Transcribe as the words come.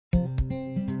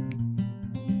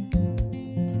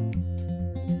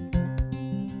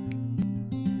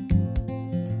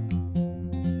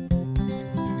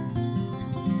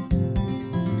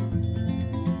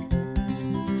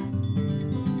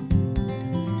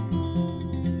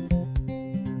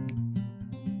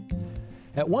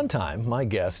At one time, my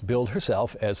guest billed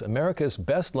herself as America's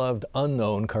best-loved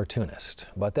unknown cartoonist.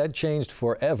 But that changed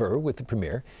forever with the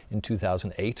premiere in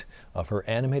 2008 of her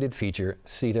animated feature,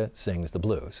 Sita Sings the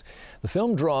Blues. The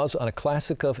film draws on a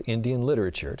classic of Indian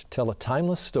literature to tell a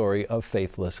timeless story of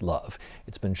faithless love.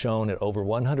 It's been shown at over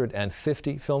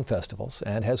 150 film festivals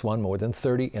and has won more than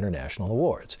 30 international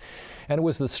awards. And it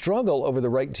was the struggle over the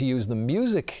right to use the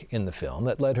music in the film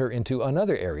that led her into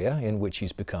another area in which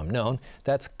she's become known.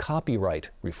 That's copyright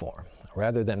reform.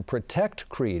 Rather than protect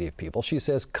creative people, she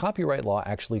says copyright law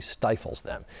actually stifles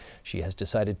them. She has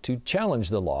decided to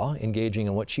challenge the law, engaging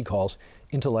in what she calls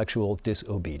intellectual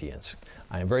disobedience.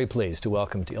 I am very pleased to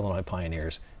welcome to Illinois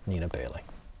Pioneers, Nina Paley.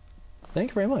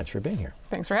 Thank you very much for being here.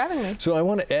 Thanks for having me. So I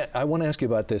want to ask you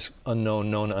about this unknown,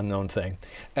 known, unknown thing.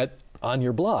 On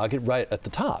your blog, right at the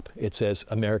top, it says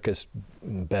America's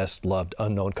best loved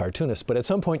unknown cartoonist. But at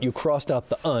some point you crossed out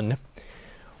the un.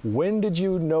 When did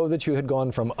you know that you had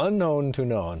gone from unknown to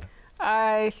known?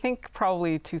 I think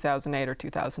probably 2008 or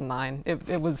 2009.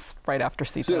 It was right after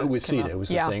Sita. So it was Sita. It was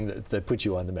the thing that put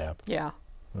you on the map. Yeah.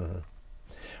 Mm-hmm.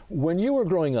 When you were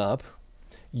growing up,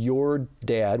 your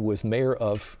dad was mayor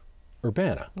of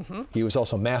Urbana. Mm-hmm. He was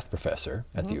also a math professor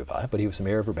at the U of I, but he was the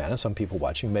mayor of Urbana. Some people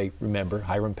watching may remember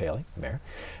Hiram Paley, the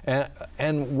mayor.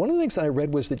 And one of the things that I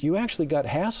read was that you actually got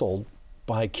hassled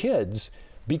by kids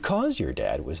because your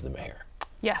dad was the mayor.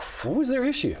 Yes. What was their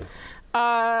issue?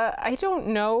 I don't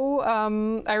know.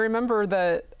 I remember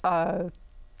that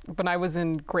when I was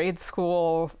in grade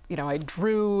school, you know, I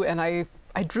drew, and I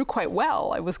drew quite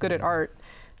well. I was good at art.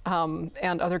 And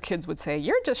other kids would say,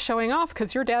 "You're just showing off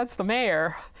because your dad's the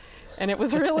mayor." And it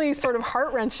was really sort of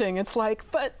heart-wrenching. It's like,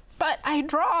 but I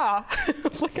draw.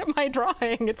 Look at my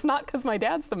drawing. It's not because my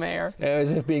dad's the mayor. As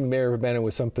if being mayor of Urbana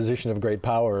was some position of great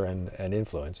power and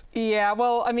influence. Yeah,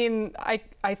 well, I mean,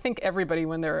 I think everybody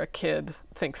when they're a kid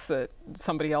thinks that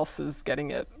somebody else is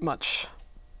getting it much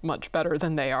better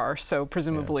than they are. So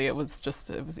presumably it was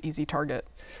easy target.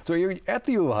 So you're at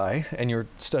the U of I and you're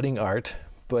studying art,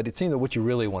 but it seemed that what you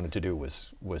really wanted to do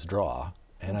was draw.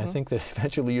 And I think that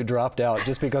eventually you dropped out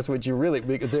just because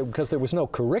because there was no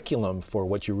curriculum for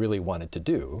what you really wanted to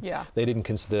do. Yeah. They didn't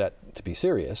consider that to be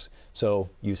serious. So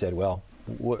you said, well,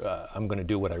 I'm going to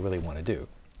do what I really want to do.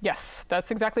 Yes, that's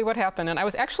exactly what happened. And I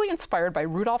was actually inspired by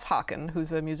Rudolph Haken,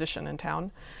 who's a musician in town.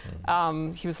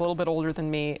 He was a little bit older than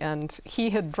me, and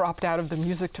he had dropped out of the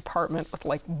music department with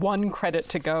like 1 credit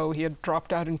to go. He had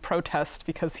dropped out in protest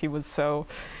because he was so,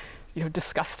 you know,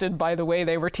 disgusted by the way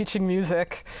they were teaching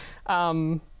music.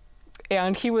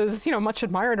 And he was, you know, much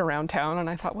admired around town, and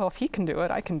I thought, well, if he can do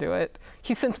it, I can do it.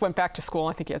 He since went back to school.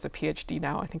 I think he has a PhD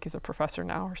now. I think he's a professor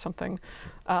now or something.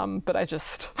 But I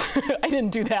just, I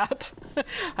didn't do that.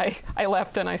 I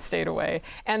left and I stayed away.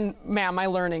 And man, my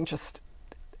learning just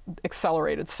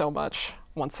accelerated so much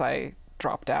once I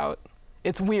dropped out.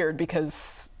 It's weird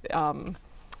because I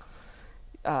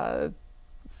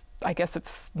guess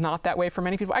it's not that way for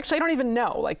many people. Actually, I don't even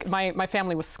know. Like, my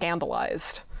family was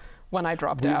scandalized when I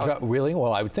dropped out. Really?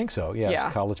 Well, I would think so, yes.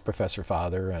 Yeah. College professor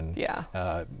father and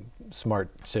smart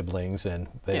siblings, and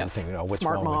they would think, oh, what's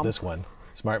smart wrong mom. with this one?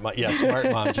 Smart mom, yes, smart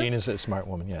mom. Jean is a smart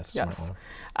woman, yes. Yes. Smart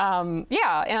woman.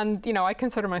 Yeah, and, you know, I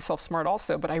consider myself smart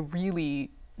also, but I really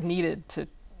needed to,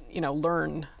 you know,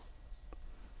 learn.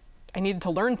 I needed to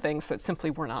learn things that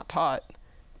simply were not taught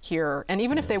here. And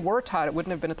even if they were taught, it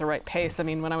wouldn't have been at the right pace. I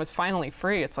mean, when I was finally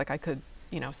free, it's like I could,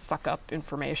 you know, suck up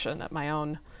information at my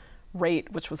own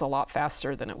rate, which was a lot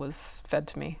faster than it was fed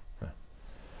to me.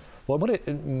 Well, I want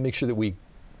to make sure that we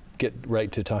get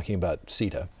right to talking about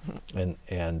Sita and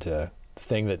the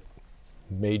thing that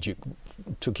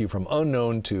took you from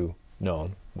unknown to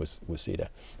known was Sita.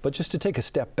 But just to take a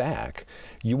step back,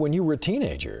 when you were a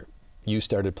teenager, you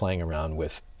started playing around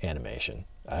with animation.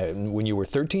 When you were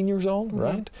 13 years old,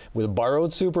 right? With a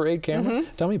borrowed Super 8 camera?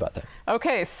 Tell me about that.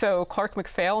 Okay, so Clark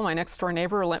McPhail, my next door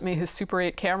neighbor, lent me his Super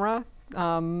 8 camera.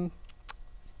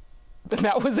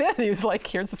 That was it. He was like,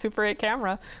 here's a Super 8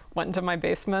 camera. Went into my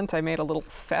basement. I made a little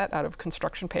set out of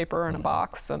construction paper in a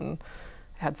box and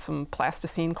had some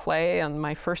plasticine clay. And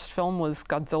my first film was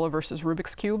Godzilla versus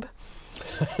Rubik's Cube.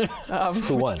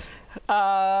 Who won?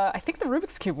 I think the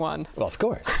Rubik's Cube won. Well, of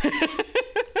course.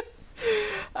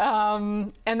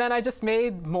 And then I just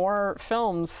made more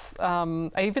films.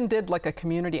 I even did like a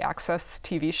community access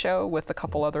TV show with a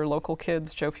couple other local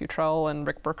kids, Joe Futrell and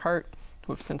Rick Burkhart,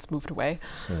 who have since moved away.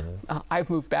 I've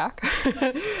moved back.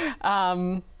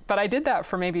 But I did that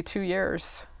for maybe 2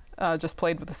 years, just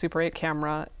played with the Super 8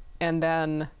 camera, and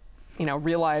then, you know,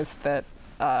 realized that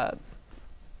I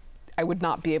would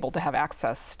not be able to have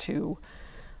access to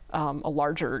a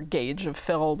larger gauge of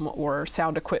film or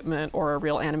sound equipment or a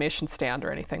real animation stand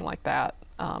or anything like that.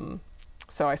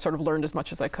 So I sort of learned as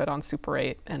much as I could on Super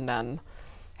 8 and then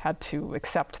had to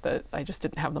accept that I just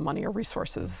didn't have the money or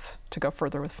resources to go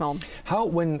further with film. How,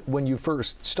 when you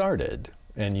first started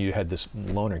and you had this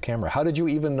loaner camera, how did you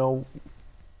even know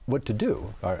what to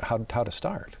do or how to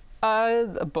start?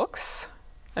 Books.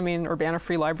 I mean, Urbana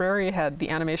Free Library had the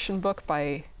animation book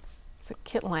by, is it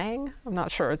Kit Lang? I'm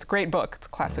not sure. It's a great book. It's a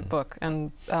classic book.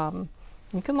 And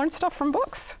you can learn stuff from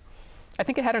books. I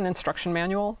think it had an instruction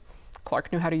manual.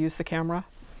 Clark knew how to use the camera.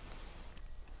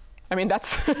 I mean,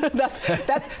 that's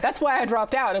why I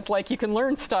dropped out. It's like you can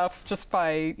learn stuff just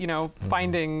by, you know,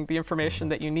 finding the information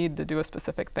that you need to do a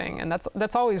specific thing. And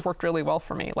that's always worked really well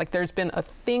for me. Like there's been a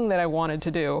thing that I wanted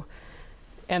to do,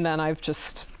 and then I've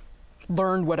just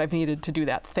learned what I've needed to do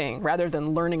that thing, rather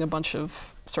than learning a bunch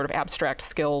of sort of abstract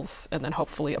skills and then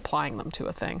hopefully applying them to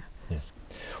a thing. Yeah.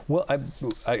 Well,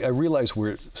 I realize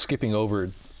we're skipping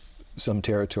over some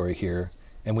territory here,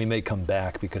 and we may come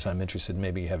back because I'm interested in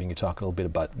maybe having you talk a little bit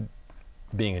about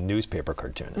being a newspaper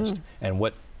cartoonist and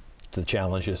what the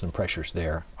challenges and pressures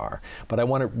there are. But I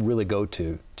want to really go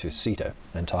to Sita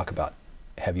and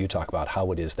have you talk about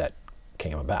how it is that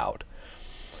came about.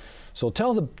 So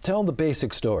tell the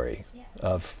basic story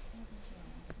of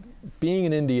being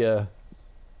in India,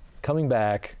 coming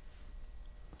back,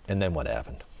 and then what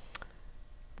happened?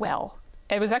 Well,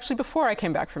 it was actually before I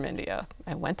came back from India.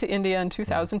 I went to India in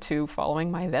 2002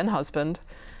 following my then husband.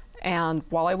 And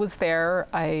while I was there,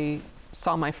 I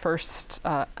saw my first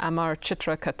Amar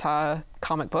Chitra Katha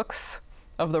comic books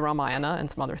of the Ramayana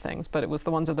and some other things, but it was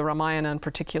the ones of the Ramayana and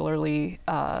particularly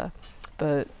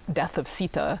the death of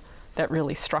Sita that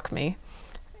really struck me.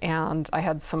 And I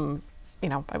had some, you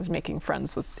know, I was making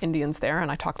friends with Indians there and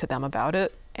I talked to them about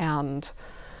it. And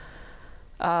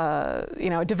you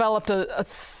know, I developed a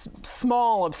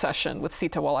small obsession with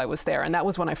Sita while I was there. And that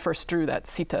was when I first drew that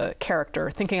Sita character,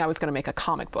 thinking I was going to make a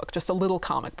comic book, just a little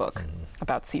comic book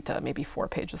about Sita, maybe 4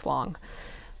 pages long.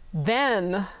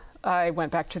 Then I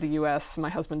went back to the US. My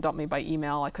husband dumped me by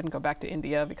email. I couldn't go back to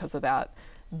India because of that.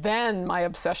 Then my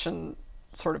obsession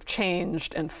sort of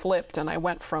changed and flipped. And I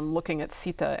went from looking at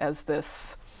Sita as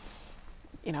this,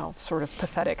 you know, sort of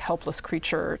pathetic, helpless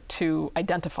creature to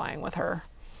identifying with her.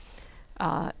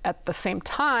 At the same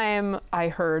time, I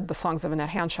heard the songs of Annette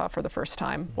Hanshaw for the first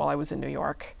time while I was in New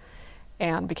York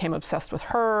and became obsessed with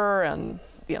her. And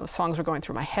you know, the songs were going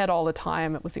through my head all the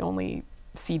time. It was the only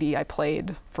CD I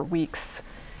played for weeks.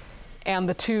 And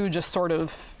the two just sort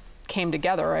of came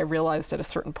together. I realized at a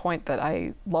certain point that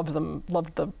I loved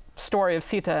the story of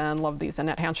Sita and loved these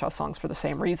Annette Hanshaw songs for the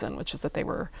same reason, which is that they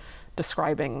were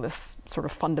describing this sort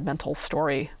of fundamental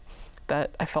story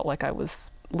that I felt like I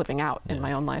was living out in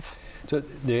my own life. So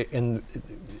the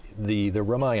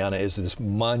Ramayana is this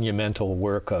monumental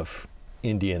work of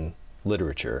Indian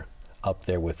literature, up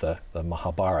there with the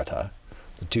Mahabharata,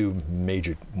 the two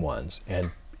major ones.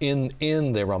 And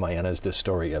in the Ramayana is this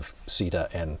story of Sita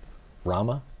and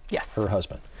Rama, yes, her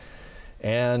husband.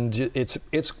 And it's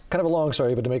kind of a long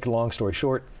story, but to make a long story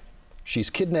short, she's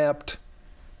kidnapped.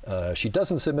 She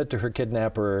doesn't submit to her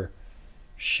kidnapper.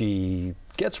 She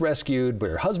gets rescued, but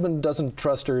her husband doesn't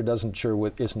trust her, isn't sure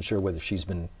whether she's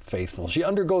been faithful. She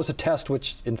undergoes a test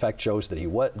which in fact shows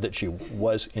that she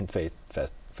was in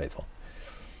faithful.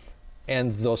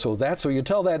 And so you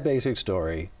tell that basic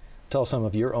story, tell some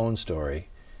of your own story,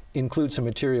 include some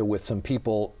material with some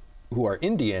people who are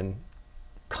Indian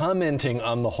commenting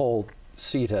on the whole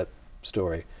Sita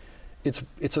story.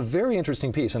 It's a very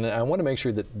interesting piece, and I want to make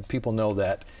sure that people know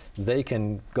that they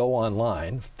can go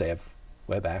online, if they have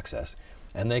web access,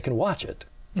 and they can watch it.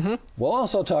 We'll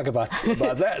also talk about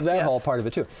that yes, whole part of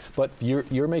it too. But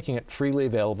you're making it freely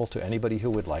available to anybody who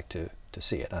would like to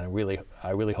see it. And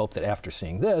I really hope that after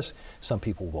seeing this, some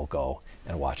people will go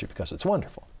and watch it because it's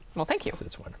wonderful. Well, thank you.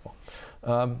 It's wonderful.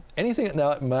 Anything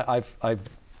now? I've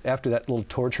after that little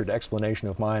tortured explanation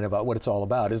of mine about what it's all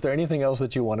about, is there anything else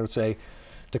that you want to say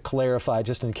to clarify,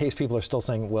 just in case people are still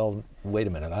saying, well, wait a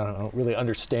minute, I don't really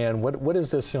understand, what is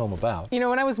this film about? You know,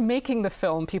 when I was making the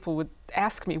film, people would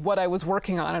ask me what I was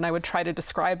working on, and I would try to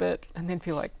describe it, and they'd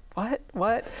be like,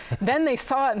 what? Then they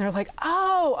saw it, and they're like,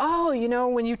 oh, you know,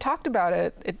 when you talked about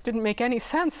it, it didn't make any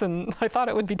sense, and I thought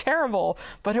it would be terrible,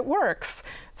 but it works.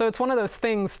 So it's one of those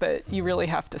things that you really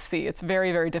have to see. It's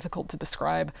very, very difficult to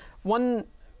describe. One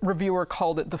reviewer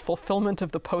called it the fulfillment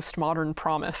of the postmodern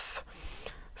promise.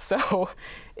 So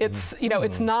it's, you know,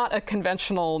 it's not a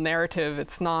conventional narrative.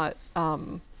 It's not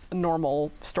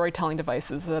normal storytelling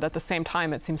devices, that at the same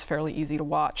time it seems fairly easy to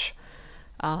watch.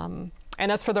 And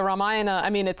as for the Ramayana, I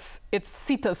mean, it's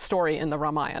Sita's story in the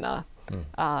Ramayana.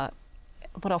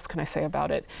 What else can I say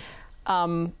about it?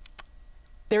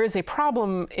 There is a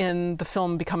problem in the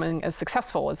film becoming as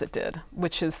successful as it did,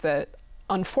 which is that,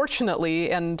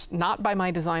 unfortunately, and not by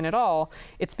my design at all,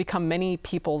 it's become many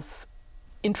people's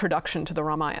introduction to the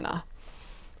Ramayana.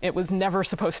 It was never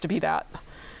supposed to be that.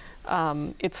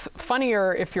 It's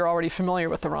funnier if you're already familiar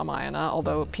with the Ramayana,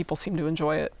 although people seem to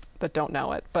enjoy it that don't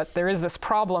know it. But there is this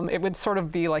problem. It would sort of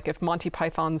be like if Monty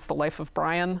Python's The Life of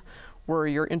Brian were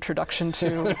your introduction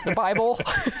to the Bible.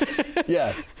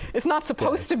 Yes. It's not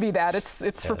supposed to be that.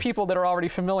 It's for people that are already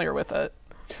familiar with it.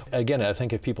 Again, I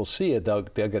think if people see it, they'll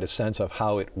get a sense of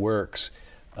how it works.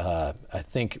 I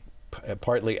think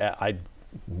partly,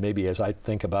 maybe as I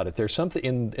think about it, there's something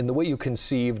in the way you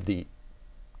conceived the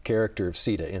character of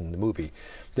Sita in the movie.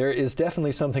 There is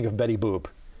definitely something of Betty Boop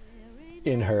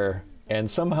in her, and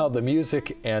somehow the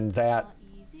music and that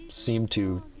seem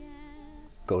to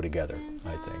go together,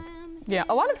 I think. Yeah,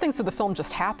 a lot of things with the film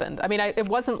just happened. I mean, it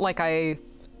wasn't like I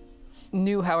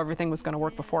knew how everything was going to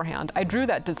work beforehand. I drew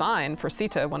that design for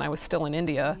Sita when I was still in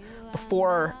India,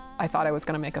 before I thought I was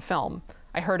going to make a film.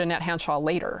 I heard Annette Hanshaw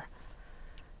later,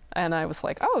 and I was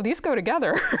like, oh, these go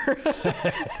together.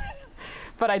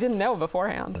 But I didn't know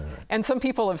beforehand. And some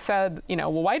people have said, you know,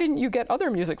 well, why didn't you get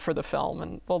other music for the film?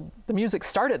 And well, the music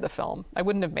started the film. I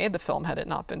wouldn't have made the film had it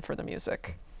not been for the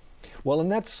music. Well,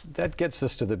 and that gets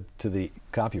us to the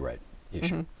copyright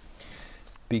issue,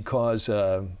 because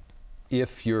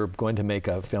if you're going to make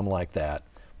a film like that,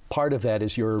 part of that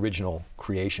is your original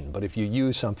creation. But if you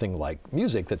use something like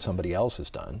music that somebody else has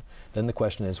done, then the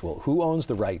question is, well, who owns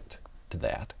the right to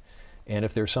that? And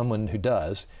if there's someone who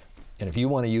does, and if you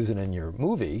want to use it in your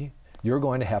movie, you're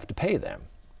going to have to pay them.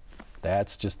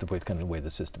 That's just the way, kind of the way the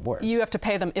system works. You have to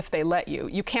pay them if they let you.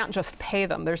 You can't just pay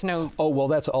them. There's no... Oh, well,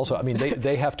 that's also, I mean,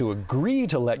 they have to agree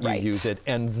to let you use it,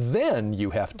 and then you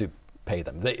have to pay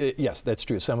them. Yes, that's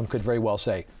true. Someone could very well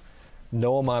say,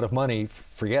 no amount of money,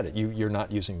 forget it. You're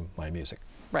not using my music.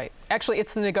 Right. Actually,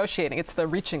 it's the negotiating. It's the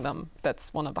reaching them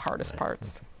that's one of the hardest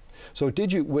parts. Okay. So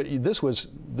did you,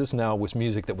 this now was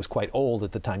music that was quite old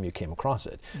at the time you came across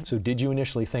it. So did you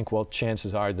initially think, well,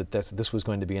 chances are that this was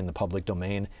going to be in the public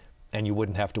domain and you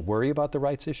wouldn't have to worry about the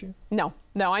rights issue? No,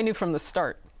 I knew from the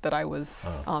start that I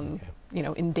was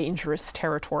in dangerous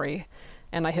territory,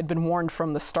 and I had been warned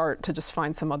from the start to just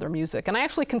find some other music. And I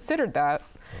actually considered that,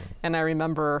 and I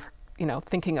remember,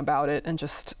 thinking about it and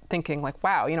just thinking like,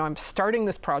 wow, I'm starting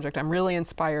this project, I'm really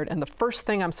inspired, and the first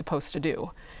thing I'm supposed to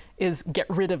do is get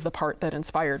rid of the part that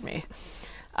inspired me.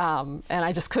 And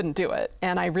I just couldn't do it.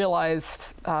 And I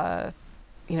realized, no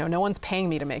one's paying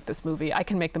me to make this movie. I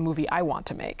can make the movie I want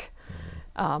to make.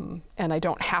 And I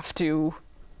don't have to,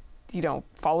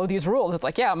 follow these rules. It's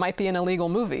like, yeah, it might be an illegal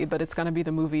movie, but it's going to be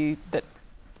the movie that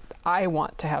I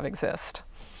want to have exist.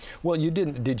 Well,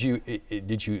 did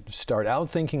you start out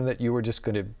thinking that you were just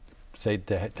going to say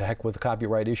to heck with the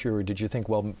copyright issue, or did you think,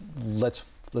 well, let's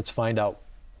find out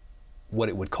what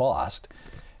it would cost,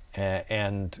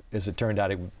 and as it turned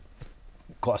out, it would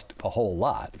cost a whole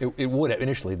lot. It would have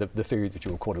initially. The figure that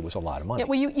you quoted was a lot of money. Yeah,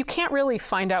 well, you can't really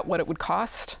find out what it would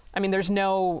cost. I mean, there's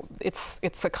no. It's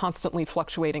a constantly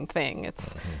fluctuating thing.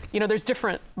 It's there's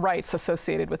different rights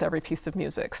associated with every piece of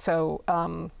music. So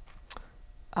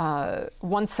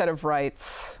one set of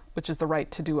rights, which is the right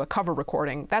to do a cover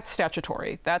recording, that's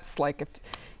statutory. That's like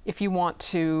if you want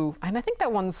to, and I think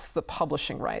that one's the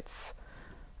publishing rights.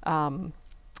 If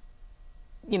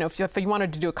you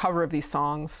wanted to do a cover of these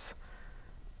songs,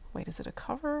 wait, is it a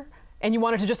cover? And you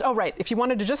wanted to just, if you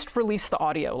wanted to just release the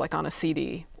audio, like on a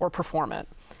CD, or perform it,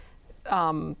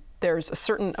 there's a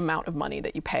certain amount of money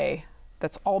that you pay.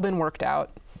 That's all been worked out.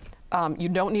 You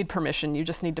don't need permission. You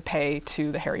just need to pay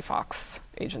to the Harry Fox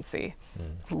agency,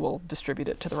 who will distribute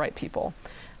it to the right people.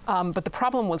 But the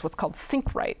problem was what's called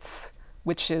sync rights,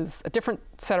 which is a different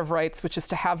set of rights, which is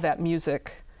to have that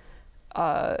music.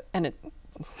 And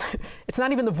it's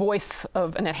not even the voice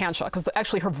of Annette Hanshaw, because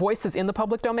actually her voice is in the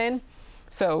public domain.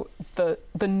 So the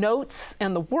notes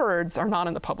and the words are not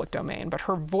in the public domain, but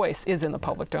her voice is in the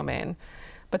public domain.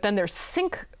 But then there's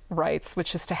sync rights,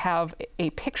 which is to have a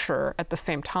picture at the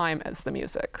same time as the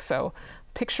music. So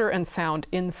picture and sound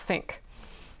in sync,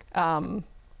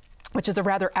 which is a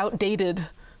rather outdated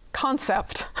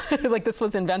concept. Like this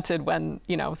was invented when,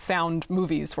 sound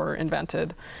movies were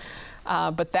invented.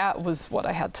 But that was what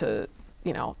I had to,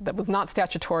 that was not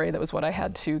statutory. That was what I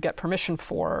had to get permission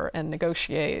for and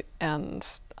negotiate, and,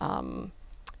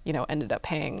 ended up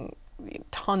paying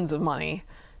tons of money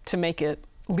to make it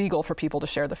legal for people to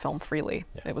share the film freely.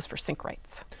 Yeah. It was for sync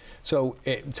rights. So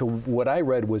what I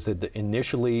read was that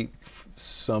initially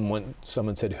someone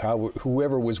said,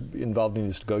 whoever was involved in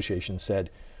this negotiation said,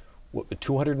 what,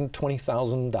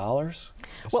 $220,000 is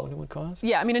Well, what it would cost?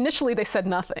 Yeah, I mean, initially they said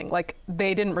nothing. Like,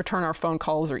 they didn't return our phone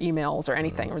calls or emails or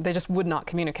anything, or they just would not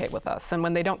communicate with us. And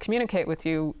when they don't communicate with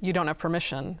you, you don't have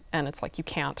permission, and it's like you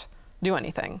can't do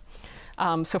anything.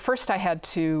 So first I had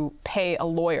to pay a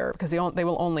lawyer, because they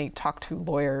will only talk to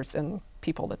lawyers and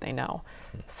people that they know.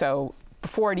 So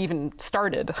before it even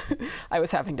started, I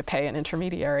was having to pay an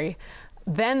intermediary.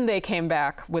 Then they came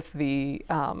back with the,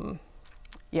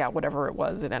 yeah, whatever it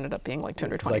was, it ended up being like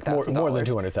 $220,000. Like more than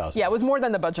 $200,000. Yeah, it was more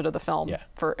than the budget of the film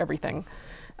for everything.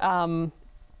 But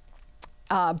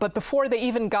before they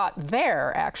even got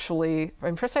there, actually, I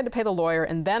mean, first I had to pay the lawyer,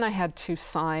 and then I had to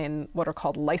sign what are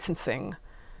called licensing,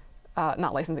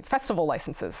 not licensing, festival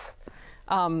licenses,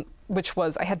 which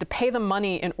was I had to pay them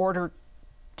money in order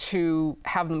to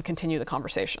have them continue the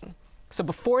conversation. So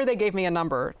before they gave me a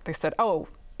number, they said, oh,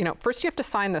 you know, first you have to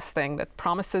sign this thing that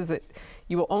promises that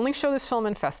you will only show this film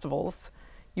in festivals,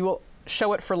 you will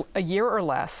show it for a year or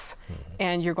less,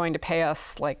 and you're going to pay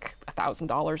us like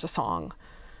 $1,000 a song.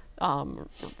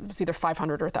 It was either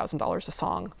 $500 or $1,000 a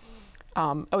song.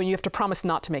 Oh, and you have to promise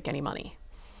not to make any money.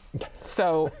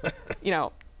 So, you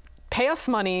know, pay us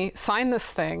money, sign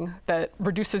this thing that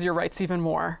reduces your rights even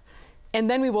more, and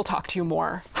then we will talk to you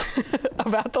more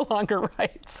about the longer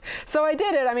rights. So I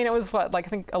did it. I mean, it was what, like I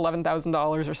think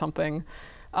 $11,000 or something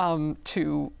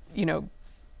to, you know,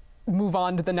 move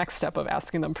on to the next step of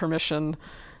asking them permission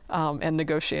and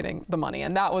negotiating the money.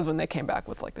 And that was when they came back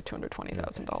with like the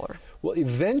 $220,000. Well,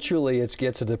 eventually it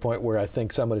gets to the point where I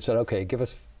think somebody said, okay, give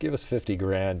us 50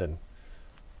 grand and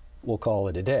we'll call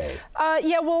it a day.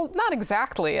 Yeah, well, not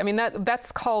exactly. I mean,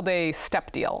 that's called a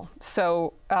step deal.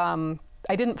 So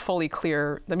I didn't fully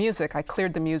clear the music. I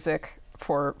cleared the music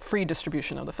for free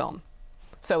distribution of the film.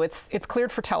 So it's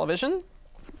cleared for television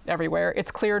everywhere.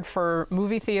 It's cleared for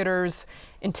movie theaters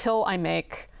until it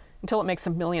makes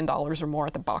 $1 million or more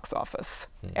at the box office,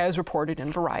 as reported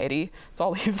in Variety. It's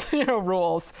all these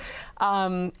rules.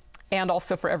 And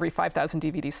also for every 5,000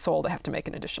 DVDs sold, I have to make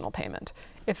an additional payment.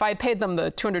 If I had paid them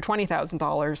the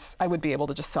 $220,000, I would be able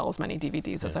to just sell as many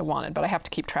DVDs as I wanted, but I have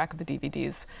to keep track of the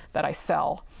DVDs that I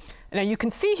sell. Now you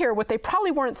can see here what they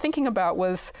probably weren't thinking about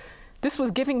was this was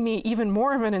giving me even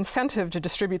more of an incentive to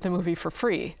distribute the movie for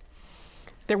free.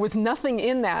 There was nothing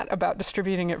in that about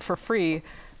distributing it for free.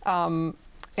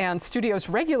 And studios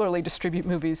regularly distribute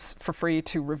movies for free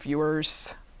to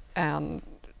reviewers and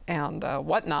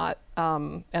whatnot,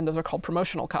 and those are called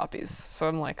promotional copies. So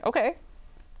I'm like, okay,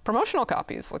 promotional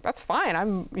copies, like that's fine.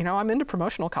 I'm into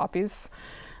promotional copies.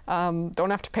 Don't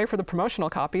have to pay for the promotional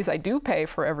copies. I do pay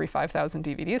for every 5,000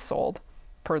 DVDs sold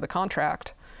per the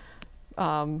contract.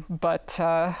 But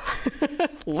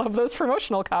love those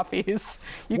promotional copies.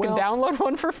 You can download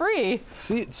one for free.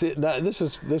 See, now this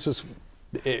is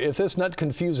if it's not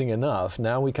confusing enough,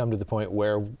 now we come to the point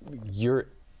where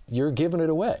you're giving it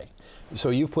away. So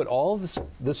you've put all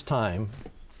this time,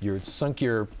 you've sunk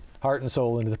your heart and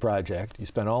soul into the project, you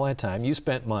spent all that time, you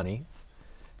spent money,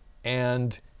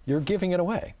 and you're giving it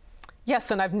away.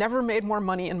 Yes, and I've never made more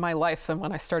money in my life than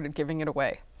when I started giving it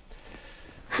away.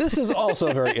 This is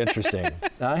also very interesting.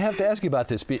 I have to ask you about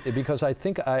this because I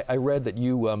think I read that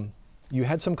you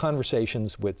had some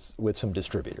conversations with some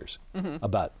distributors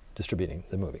about distributing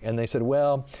the movie, and they said,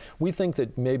 well, we think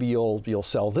that maybe you'll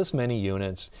sell this many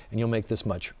units and you'll make this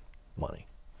much money.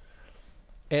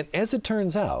 And as it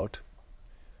turns out,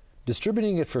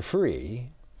 distributing it for free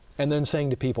and then saying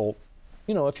to people,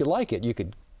 you know, if you like it, you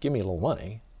could give me a little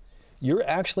money, you're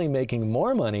actually making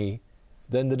more money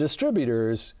than the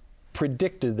distributors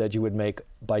predicted that you would make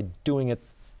by doing it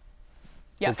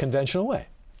the conventional way.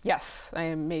 Yes, I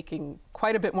am making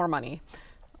quite a bit more money.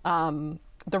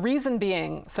 The reason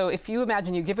being, so if you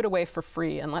imagine you give it away for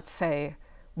free, and let's say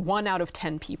 1 out of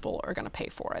 10 people are going to pay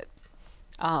for it.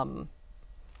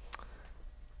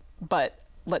 But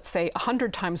let's say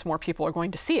 100 times more people are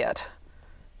going to see it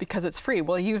because it's free.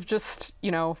 Well, you've just,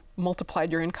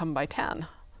 multiplied your income by 10.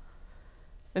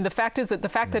 And the fact is that the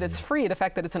fact that it's free, the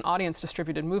fact that it's an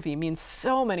audience-distributed movie means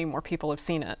so many more people have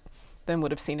seen it than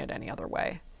would have seen it any other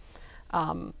way.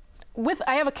 I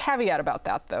have a caveat about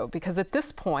that, though, because at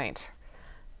this point,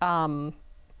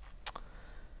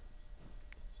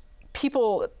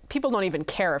 people don't even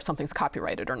care if something's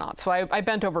copyrighted or not. So I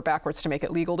bent over backwards to make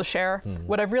it legal to share.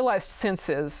 What I've realized since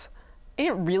is I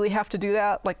didn't really have to do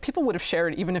that. Like, people would have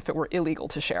shared even if it were illegal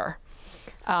to share.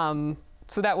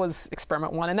 So that was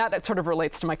experiment 1, and that sort of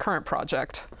relates to my current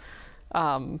project,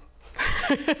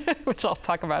 which I'll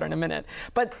talk about in a minute.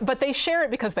 But they share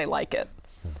it because they like it.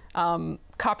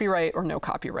 Copyright or no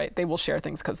copyright, they will share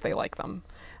things because they like them.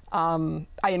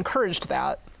 I encouraged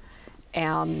that,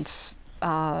 and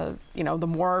you know, the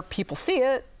more people see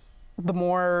it, the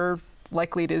more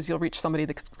likely it is you'll reach somebody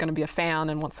that's going to be a fan,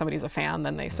 and once somebody's a fan,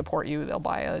 then they support you. They'll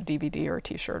buy a DVD or a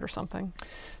T-shirt or something.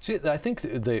 See, I think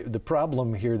the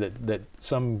problem here that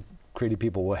some creative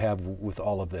people will have with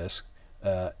all of this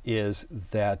is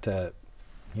that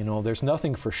you know, there's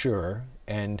nothing for sure,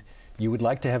 and you would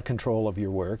like to have control of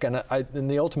your work. And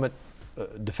the ultimate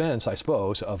defense, I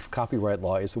suppose, of copyright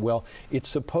law is, well, it's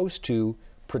supposed to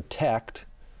protect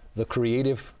the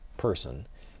creative person,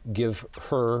 give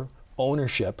her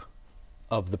ownership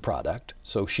of the product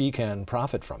so she can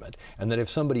profit from it, and that if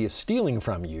somebody is stealing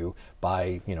from you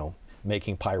by, you know,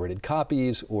 making pirated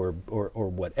copies or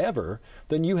whatever,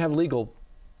 then you have legal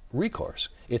recourse.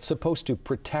 It's supposed to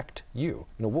protect you.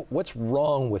 You know, what's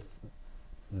wrong with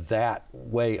that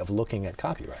way of looking at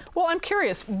copyright? Well, I'm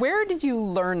curious, where did you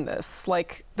learn this?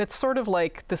 Like, that's sort of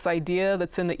like this idea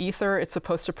that's in the ether, it's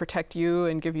supposed to protect you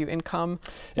and give you income.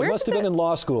 It must have been in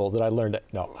law school that I learned it.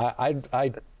 No,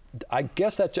 I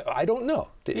guess that, I don't know.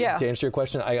 To answer your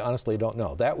question, I honestly don't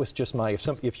know. That was just my,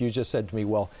 if you just said to me,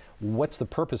 well, what's the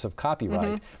purpose of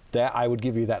copyright? That I would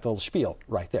give you that little spiel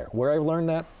right there. Where I learned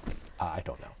that, I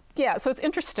don't know. Yeah, so it's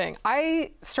interesting.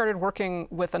 I started working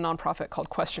with a nonprofit called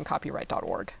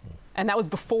questioncopyright.org, and that was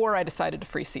before I decided to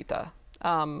free CETA.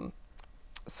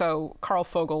 So Carl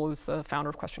Fogel was the founder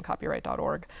of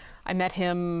questioncopyright.org. I met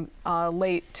him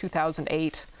late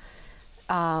 2008,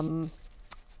 and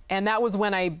that was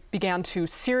when I began to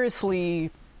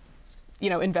seriously, you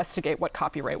know, investigate what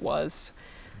copyright was.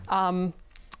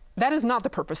 That is not the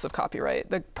purpose of copyright.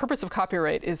 The purpose of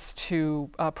copyright is to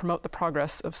promote the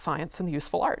progress of science and the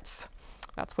useful arts.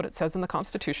 That's what it says in the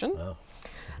Constitution.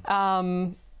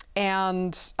 Wow.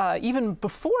 And even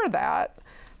before that,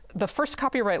 the first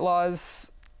copyright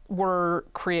laws were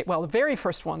the very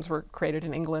first ones were created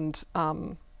in England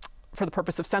for the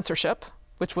purpose of censorship,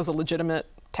 which was a legitimate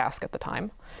task at the time.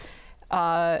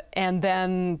 And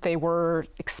then they were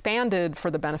expanded for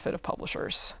the benefit of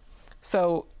publishers.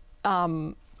 So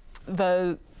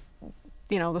the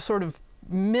sort of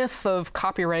myth of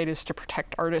copyright is to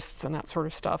protect artists and that sort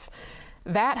of stuff,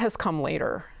 that has come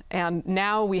later. And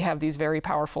now we have these very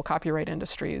powerful copyright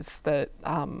industries that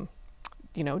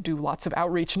you know, do lots of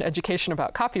outreach and education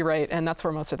about copyright, and that's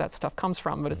where most of that stuff comes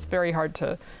from, but it's very hard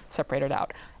to separate it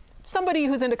out. Somebody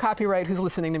who's into copyright who's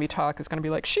listening to me talk is going to be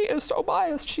like, she is so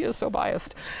biased, she is so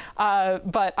biased.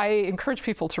 But I encourage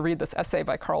people to read this essay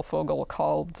by Carl Fogel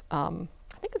called, I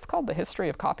think it's called The History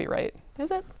of Copyright.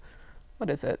 Is it? What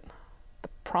is it? The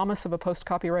Promise of a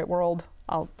Post-Copyright World?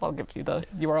 I'll give you the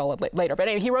URL later. But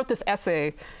anyway, he wrote this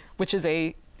essay, which is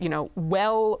a, you know,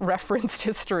 well-referenced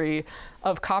history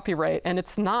of copyright, and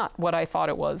it's not what I thought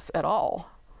it was at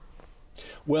all.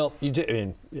 Well, you did, I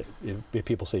mean, if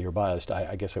people say you're biased,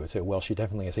 I guess I would say, well, she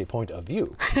definitely has a point of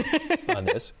view on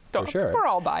this, for sure. We're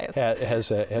all biased.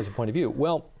 Has a point of view.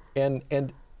 Well, and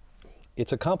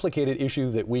it's a complicated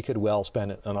issue that we could well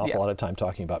spend an awful lot of time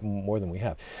talking about, more than we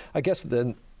have. I guess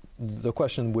then the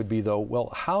question would be, though, well,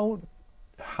 how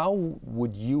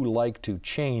would you like to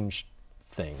change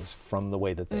things from the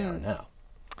way that they are now?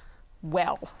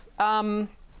 Well,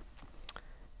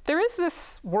 there is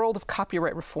this world of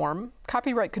copyright reform.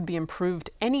 Copyright could be improved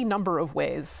any number of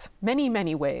ways, many,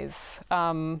 many ways.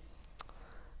 I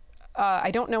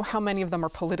don't know how many of them are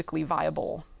politically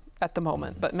viable at the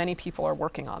moment, but many people are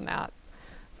working on that.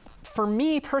 For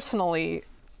me personally,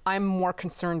 I'm more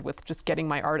concerned with just getting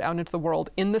my art out into the world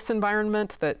in this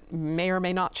environment that may or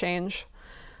may not change.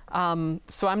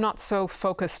 So I'm not so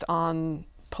focused on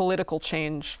political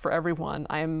change for everyone.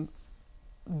 I'm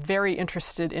very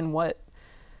interested in what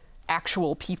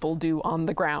actual people do on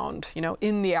the ground, you know,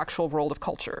 in the actual world of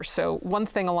culture. So one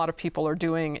thing a lot of people are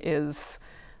doing is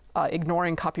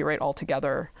ignoring copyright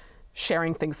altogether,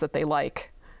 sharing things that they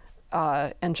like,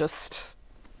 and just,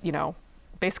 you know,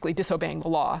 basically disobeying the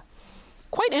law.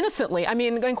 Quite innocently, I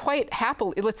mean, going quite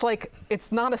happily. It's like,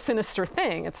 it's not a sinister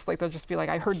thing. It's like, they'll just be like,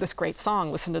 I heard this great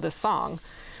song, listen to this song.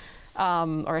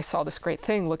 Or I saw this great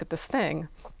thing, look at this thing.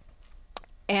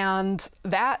 And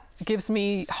that gives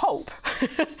me hope.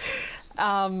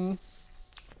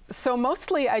 So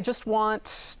mostly I just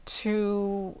want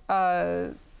to,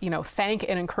 you know, thank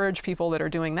and encourage people that are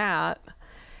doing that.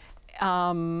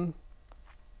 And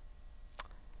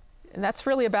that's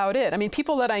really about it. I mean,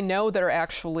 people that I know that are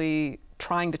actually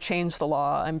trying to change the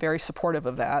law, I'm very supportive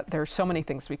of that. There are so many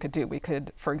things we could do. We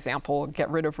could, for example, get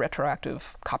rid of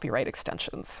retroactive copyright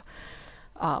extensions.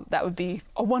 That would be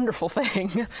a wonderful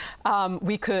thing.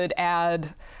 We could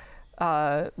add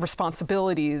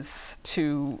responsibilities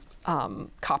to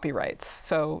copyrights.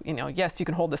 So, yes, you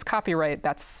can hold this copyright.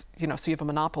 That's, so you have a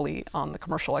monopoly on the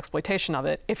commercial exploitation of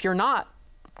it. If you're not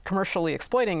commercially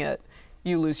exploiting it,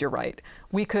 you lose your right.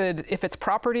 We could, if it's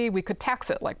property, we could tax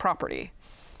it like property.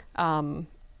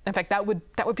 In fact, that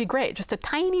would be great. Just a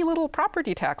tiny little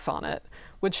property tax on it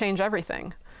would change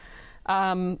everything.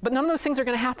 But none of those things are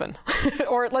going to happen.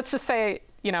 Or let's just say,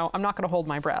 I'm not going to hold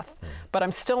my breath. But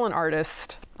I'm still an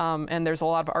artist, and there's a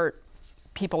lot of art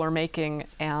people are making,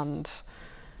 and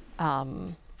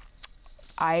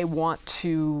I want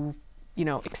to,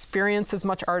 experience as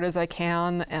much art as I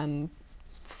can and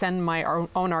send my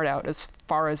own art out as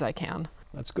far as I can.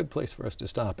 That's a good place for us to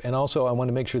stop. And also, I want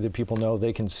to make sure that people know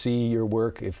they can see your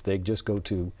work if they just go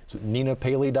to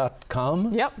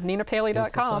ninapaley.com? Yep,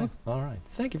 ninapaley.com. All right.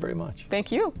 Thank you very much.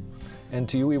 Thank you. And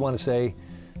to you, we want to say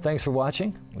thanks for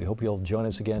watching. We hope you'll join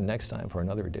us again next time for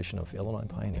another edition of Illinois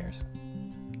Pioneers.